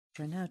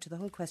Now to the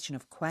whole question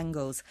of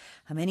Quangos.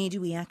 How many do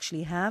we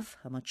actually have?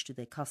 How much do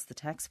they cost the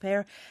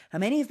taxpayer? How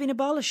many have been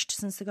abolished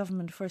since the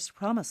government first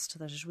promised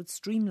that it would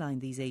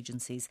streamline these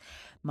agencies?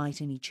 Might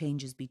any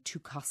changes be too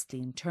costly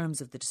in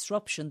terms of the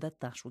disruption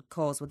that would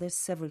cause? Well, there's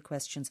several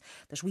questions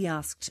that we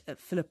asked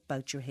Philip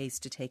Boucher-Hayes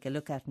to take a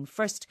look at. And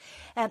first,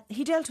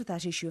 he dealt with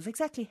that issue of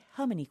exactly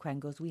how many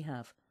Quangos we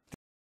have.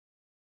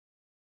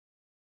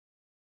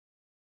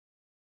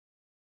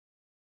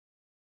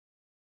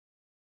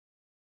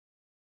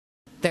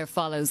 There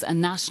follows a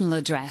national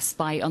address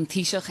by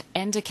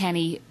Enda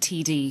Kenny,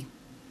 TD.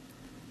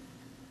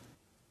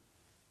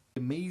 The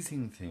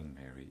amazing thing,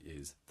 Mary,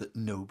 is that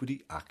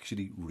nobody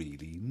actually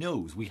really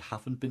knows. We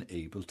haven't been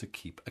able to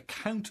keep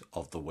account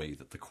of the way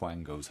that the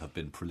Quangos have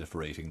been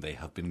proliferating. They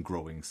have been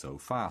growing so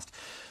fast.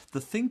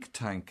 The think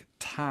tank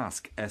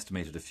Task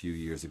estimated a few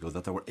years ago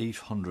that there were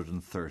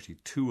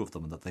 832 of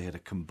them and that they had a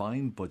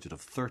combined budget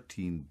of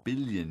 €13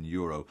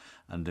 billion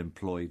and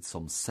employed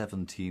some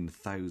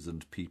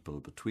 17,000 people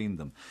between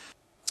them.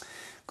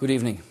 Good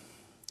evening.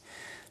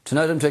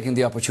 Tonight I'm taking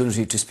the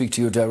opportunity to speak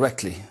to you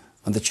directly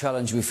on the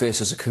challenge we face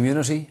as a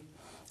community,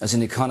 as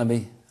an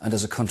economy and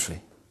as a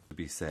country. To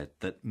be said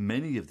that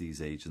many of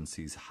these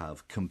agencies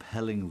have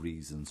compelling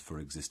reasons for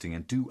existing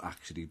and do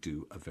actually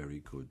do a very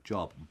good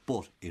job.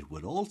 But it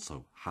would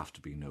also have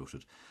to be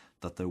noted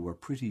that there were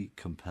pretty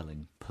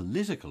compelling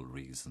political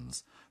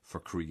reasons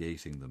for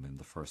creating them in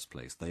the first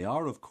place. They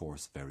are, of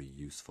course, very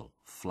useful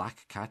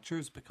flack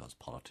catchers because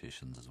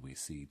politicians, as we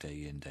see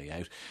day in, day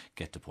out,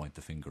 get to point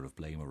the finger of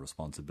blame or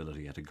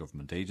responsibility at a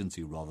government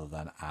agency rather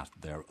than at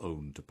their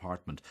own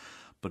department.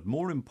 But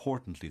more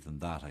importantly than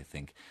that, I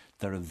think,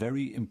 they're a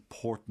very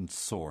important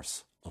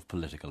source of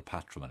political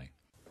patrimony.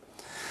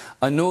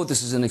 I know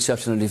this is an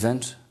exceptional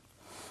event,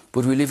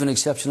 but we live in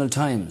exceptional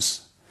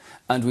times.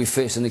 And we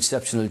face an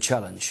exceptional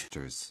challenge.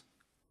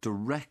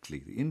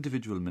 Directly, the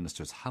individual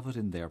ministers have it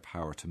in their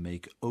power to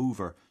make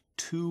over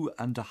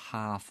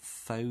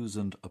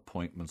 2,500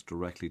 appointments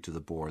directly to the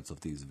boards of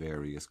these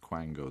various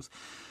Quangos.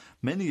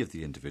 Many of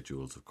the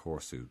individuals, of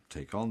course, who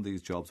take on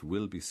these jobs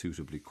will be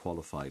suitably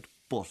qualified,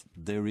 but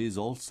there is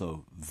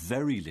also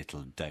very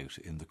little doubt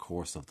in the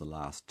course of the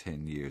last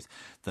 10 years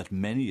that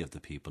many of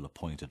the people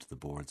appointed to the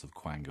boards of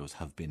Quangos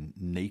have been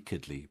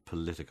nakedly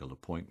political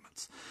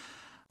appointments.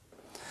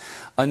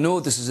 I know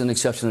this is an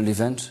exceptional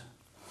event,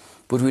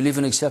 but we live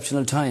in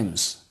exceptional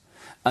times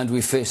and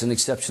we face an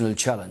exceptional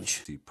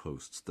challenge.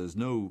 Posts. There's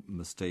no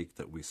mistake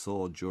that we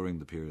saw during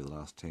the period of the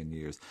last 10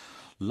 years.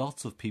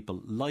 Lots of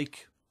people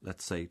like,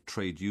 let's say,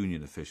 trade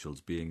union officials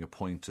being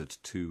appointed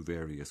to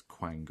various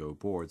Quango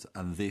boards,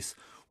 and this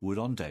would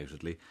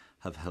undoubtedly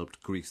have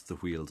helped grease the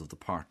wheels of the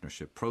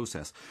partnership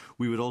process.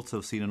 We would also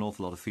have seen an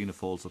awful lot of Fianna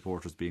Fail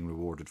supporters being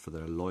rewarded for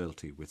their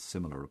loyalty with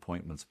similar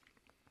appointments.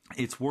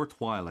 It's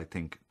worthwhile, I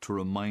think, to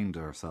remind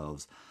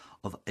ourselves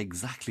of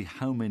exactly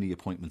how many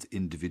appointments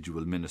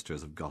individual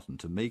ministers have gotten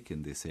to make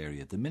in this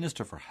area. The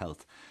Minister for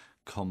Health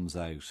comes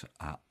out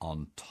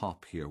on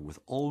top here with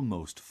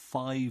almost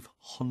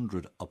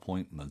 500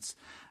 appointments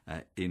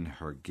in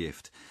her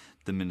gift.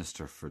 The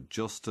Minister for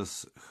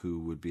Justice, who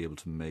would be able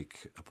to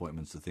make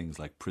appointments to things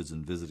like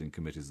prison visiting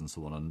committees and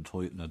so on,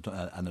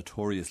 a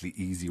notoriously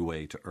easy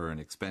way to earn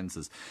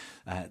expenses.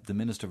 The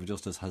Minister for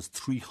Justice has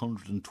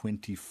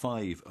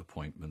 325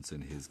 appointments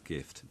in his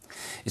gift.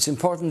 It's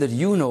important that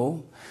you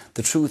know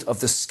the truth of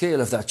the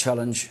scale of that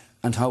challenge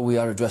and how we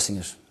are addressing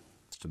it.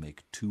 To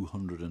make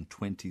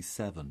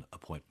 227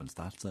 appointments.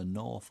 That's an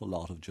awful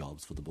lot of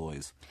jobs for the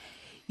boys.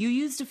 You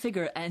used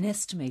an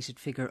estimated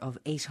figure of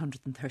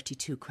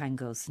 832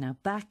 Quangos. Now,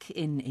 back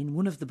in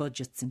one of the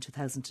budgets in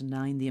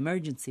 2009, the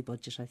emergency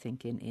budget, I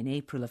think, in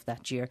April of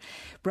that year,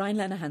 Brian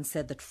Lenihan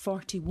said that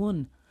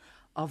 41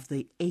 of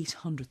the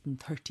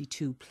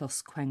 832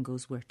 plus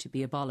Quangos were to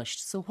be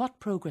abolished. So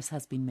what progress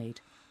has been made?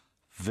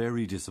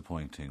 Very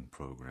disappointing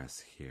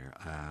progress here.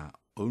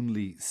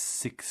 Only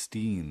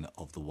 16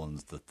 of the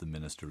ones that the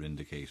minister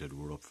indicated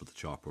were up for the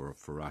chop or up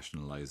for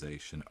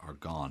rationalisation are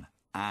gone.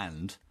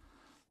 And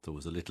there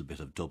was a little bit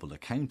of double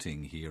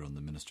accounting here on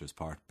the minister's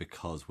part,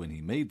 because when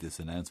he made this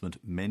announcement,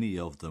 many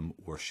of them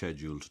were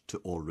scheduled to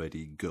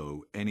already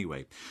go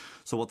anyway.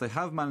 So what they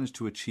have managed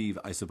to achieve,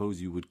 I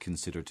suppose you would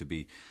consider to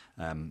be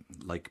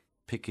like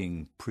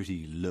picking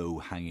pretty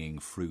low-hanging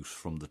fruit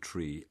from the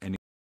tree.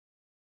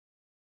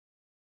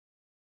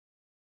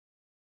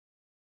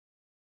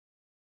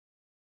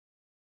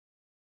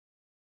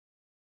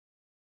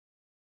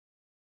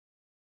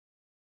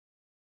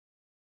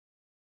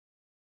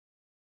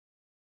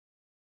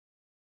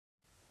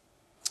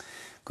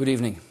 Good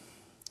evening.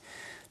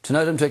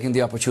 Tonight I'm taking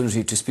the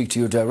opportunity to speak to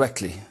you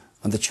directly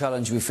on the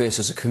challenge we face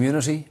as a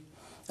community,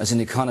 as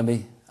an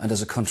economy and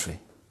as a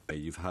country.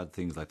 You've had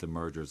things like the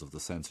mergers of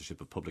the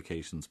Censorship of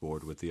Publications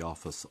Board with the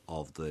Office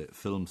of the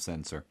Film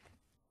Censor,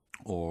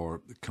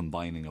 or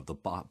combining of the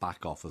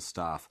back office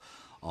staff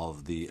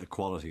of the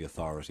Equality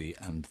Authority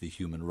and the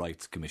Human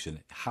Rights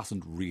Commission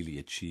hasn't really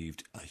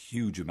achieved a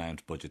huge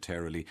amount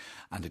budgetarily,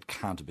 and it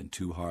can't have been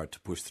too hard to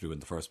push through in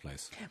the first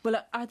place.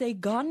 Well, are they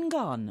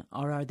gone,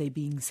 or are they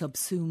being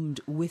subsumed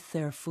with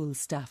their full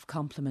staff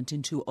complement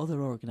into other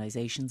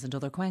organisations and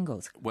other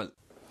Quangos? Well,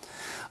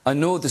 I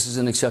know this is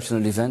an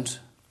exceptional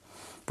event,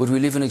 but we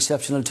live in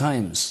exceptional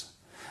times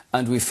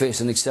and we face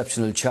an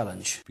exceptional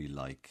challenge. Be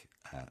like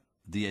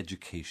the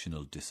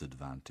Educational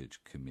Disadvantage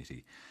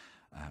Committee.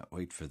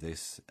 Wait for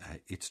this,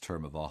 its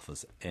term of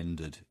office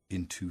ended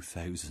in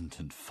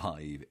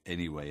 2005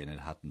 anyway, and it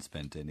hadn't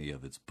spent any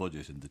of its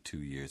budget in the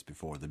 2 years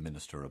before the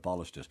minister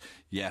abolished it.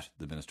 Yet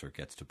the minister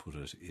gets to put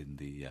it in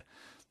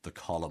the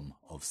column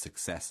of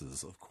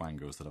successes of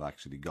Quangos that have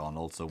actually gone.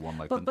 Also one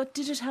like But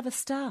did it have a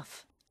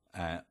staff?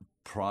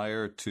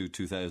 Prior to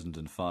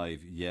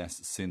 2005, yes.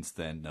 Since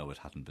then, no, it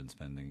hadn't been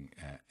spending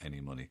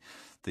any money.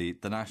 The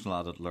National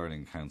Adult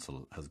Learning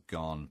Council has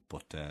gone,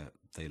 but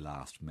they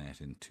last met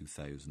in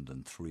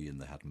 2003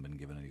 and they hadn't been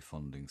given any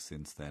funding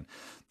since then.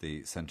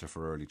 The Centre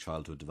for Early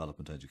Childhood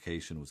Development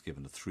Education was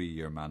given a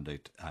 3-year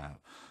mandate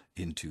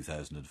in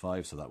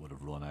 2005, so that would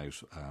have run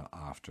out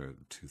after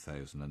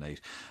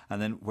 2008.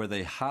 And then where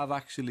they have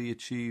actually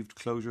achieved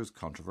closures,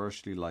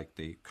 controversially, like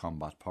the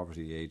Combat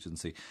Poverty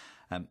Agency,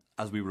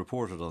 as we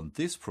reported on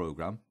this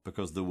programme,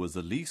 because there was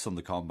a lease on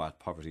the Combat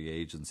Poverty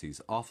Agency's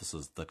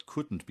offices that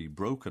couldn't be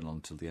broken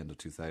until the end of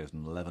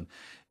 2011,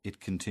 it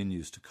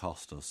continues to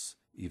cost us,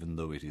 even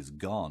though it is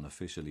gone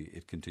officially,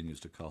 it continues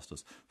to cost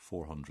us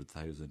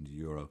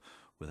 €400,000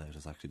 without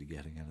us actually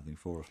getting anything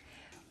for it.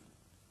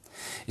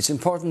 It's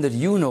important that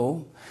you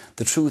know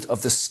the truth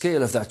of the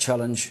scale of that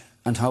challenge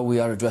and how we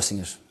are addressing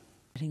it.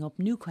 Setting up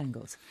new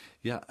Quangos.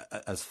 Yeah,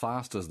 as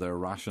fast as they're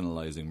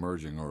rationalising,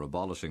 merging or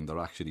abolishing, they're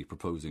actually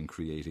proposing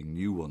creating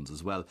new ones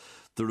as well.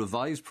 The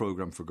revised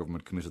programme for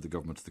government committed the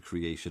government to the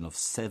creation of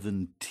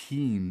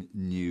 17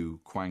 new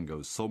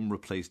Quangos. Some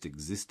replaced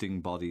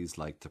existing bodies,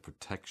 like the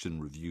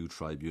Protection Review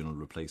Tribunal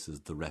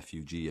replaces the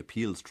Refugee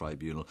Appeals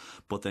Tribunal,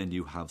 but then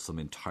you have some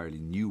entirely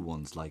new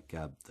ones, like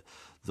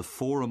the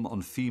Forum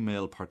on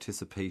Female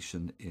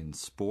Participation in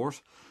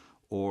Sport.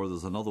 Or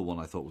there's another one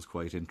I thought was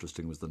quite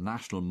interesting, was the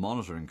National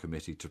Monitoring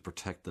Committee to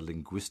Protect the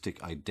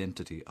Linguistic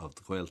Identity of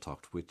the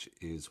Gaeltacht, which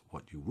is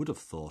what you would have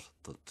thought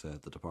that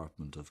the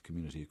Department of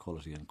Community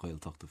Equality and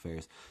Gaeltacht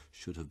Affairs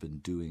should have been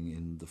doing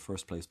in the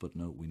first place. But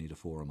no, we need a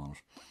forum on it.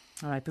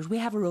 All right, but we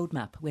have a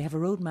roadmap. We have a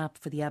roadmap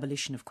for the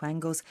abolition of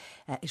Quangos.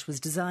 It was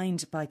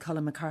designed by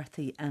Colin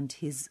McCarthy and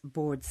his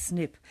board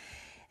SNP.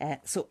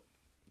 So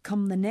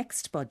come the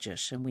next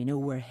budget, and we know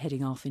we're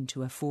heading off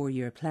into a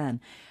 4-year plan,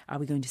 are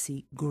we going to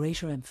see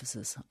greater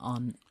emphasis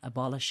on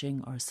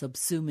abolishing or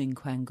subsuming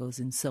Quangos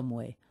in some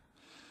way?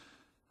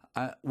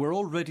 We're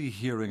already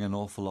hearing an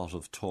awful lot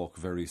of talk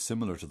very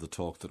similar to the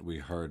talk that we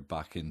heard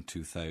back in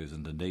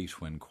 2008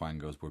 when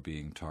Quangos were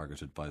being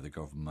targeted by the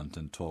government,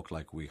 and talk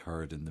like we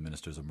heard in the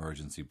Minister's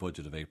emergency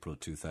budget of April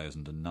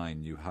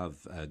 2009. You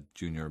have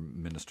Junior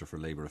Minister for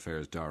Labour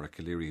Affairs, Dara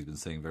Calleary, has been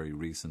saying very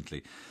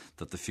recently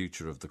that the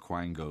future of the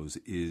Quangos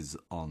is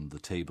on the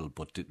table,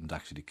 but didn't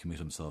actually commit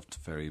himself to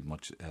very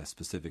much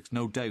specifics.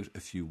 No doubt a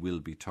few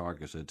will be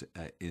targeted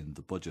in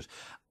the budget.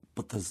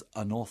 But there's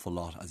an awful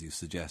lot, as you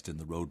suggest, in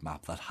the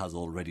roadmap that has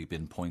already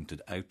been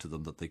pointed out to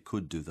them that they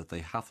could do that they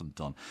haven't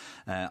done.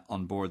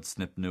 On board,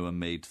 SNP Nua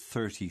made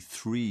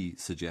 33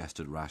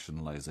 suggested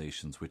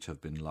rationalisations which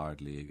have been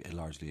largely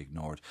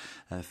ignored.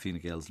 Fine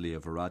Gael's Leah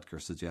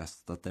Varadkar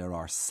suggests that there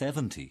are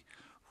 70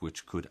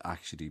 which could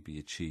actually be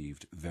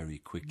achieved very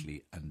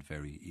quickly and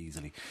very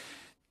easily.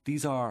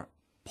 These are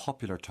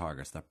popular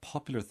targets. They're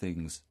popular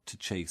things to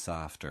chase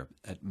after.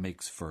 It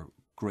makes for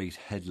great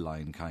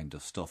headline kind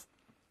of stuff.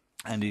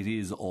 And it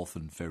is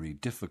often very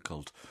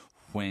difficult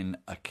when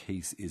a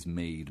case is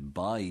made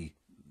by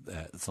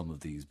some of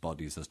these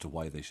bodies as to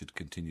why they should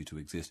continue to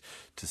exist,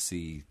 to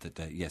see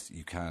that, yes,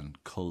 you can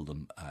cull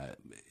them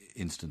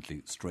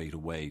instantly, straight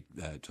away,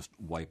 just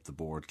wipe the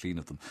board clean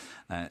of them.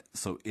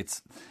 So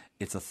it's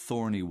a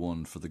thorny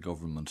one for the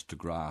government to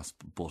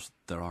grasp, but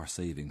there are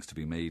savings to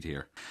be made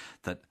here.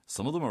 That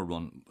some of them are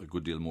run a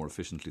good deal more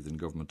efficiently than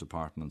government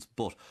departments,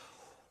 but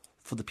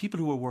for the people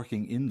who are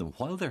working in them,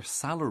 while their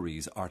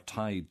salaries are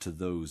tied to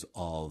those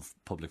of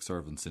public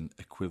servants in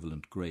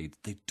equivalent grade,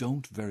 they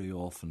don't very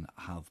often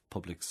have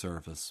public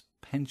service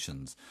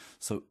pensions.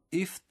 So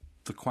if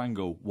the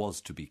Quango was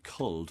to be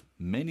culled,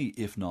 many,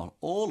 if not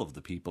all, of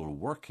the people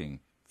working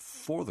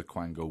for the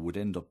Quango would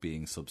end up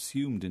being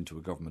subsumed into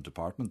a government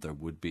department. There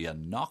would be a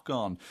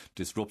knock-on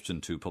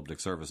disruption to public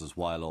services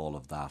while all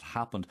of that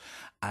happened.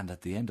 And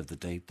at the end of the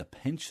day, the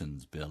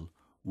pensions bill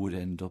would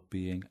end up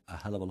being a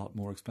hell of a lot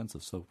more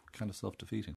expensive, so kind of self-defeating.